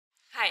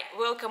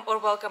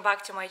welcome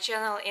back to my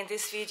channel. In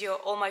this video,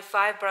 all my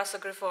 5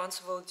 Brussels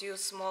Griffons will do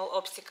small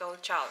obstacle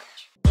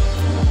challenge.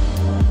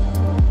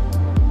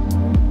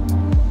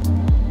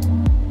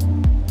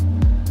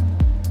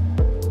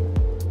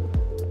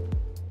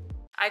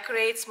 I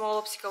create small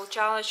obstacle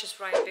challenges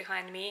right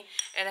behind me,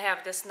 and I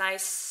have this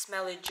nice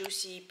smelly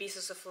juicy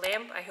pieces of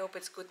lamb. I hope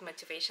it's good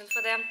motivation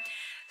for them.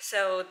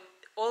 So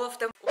all of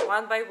them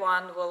one by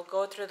one will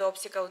go through the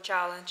obstacle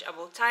challenge. I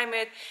will time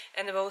it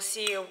and we'll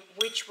see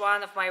which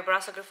one of my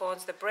Brussels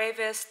Griffons the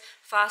bravest,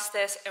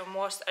 fastest and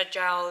most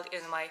agile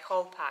in my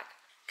whole pack.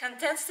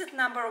 Contestant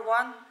number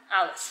 1,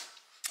 Alice.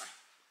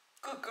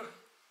 Good girl.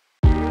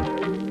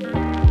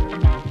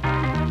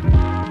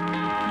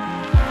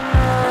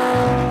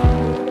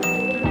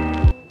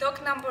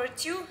 Dog number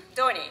 2,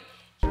 Donnie.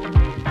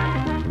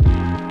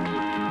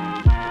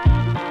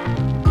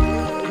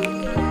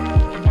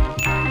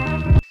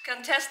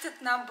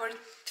 Contestant number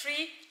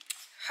 3,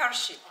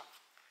 Hershey.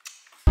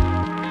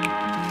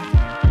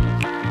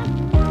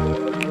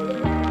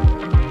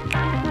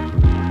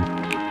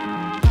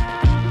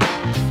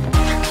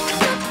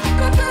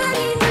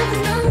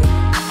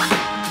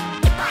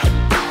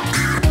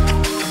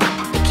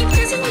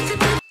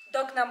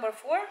 Dog number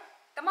 4,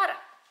 Tamara.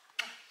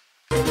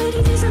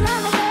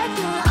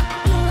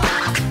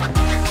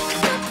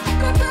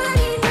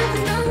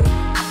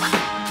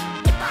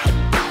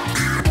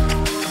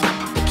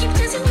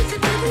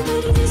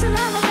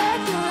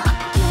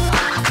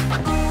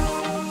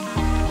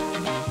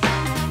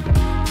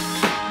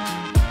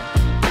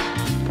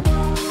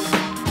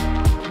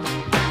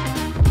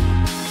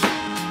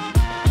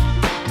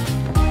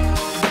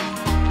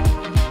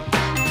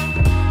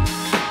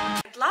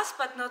 Last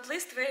but not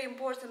least, very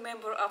important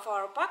member of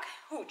our pack,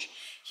 Hooch.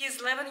 He's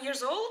 11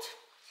 years old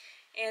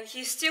and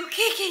he's still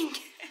kicking.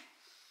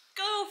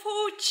 Go,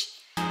 Hooch!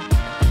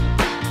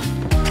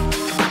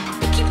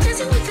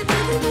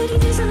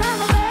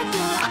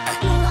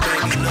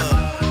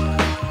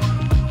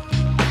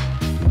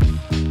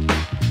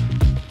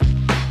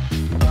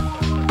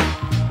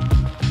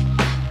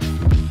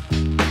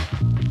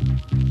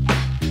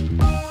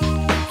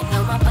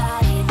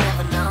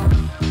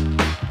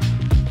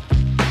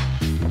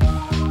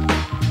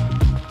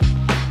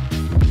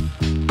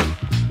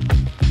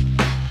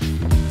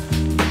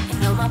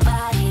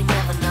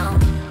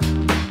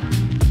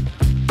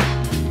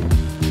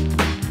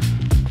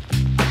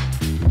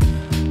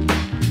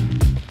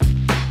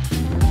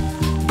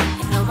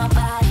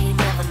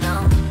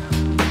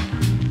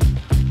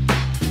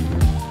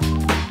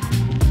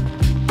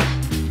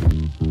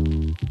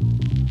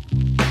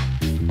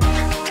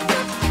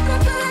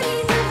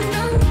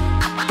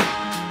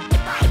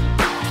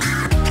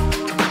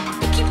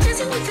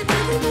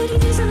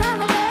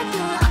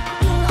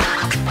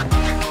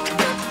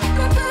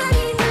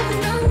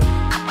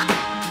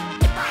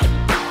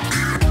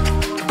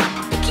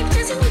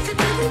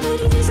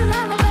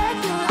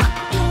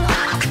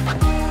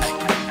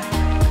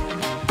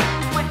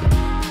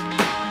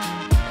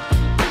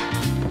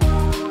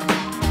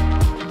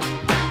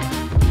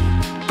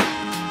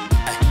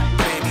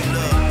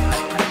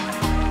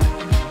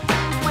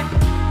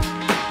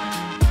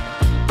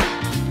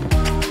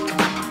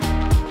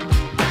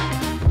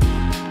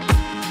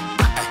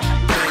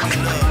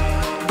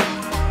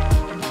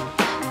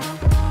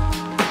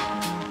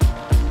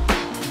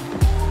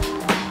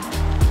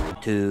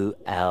 Two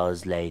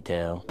hours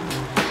later.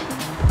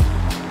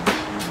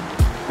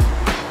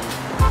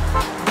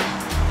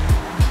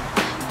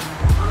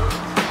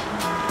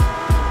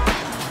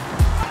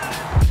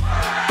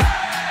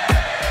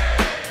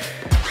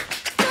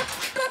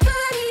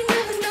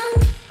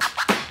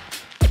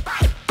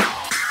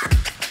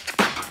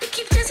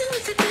 Keep dancing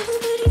with the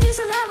devil,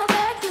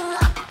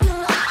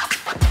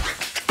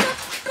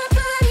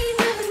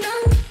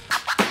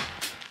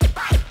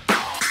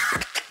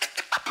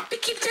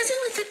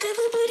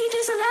 but he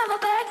doesn't have a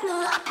back,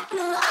 no.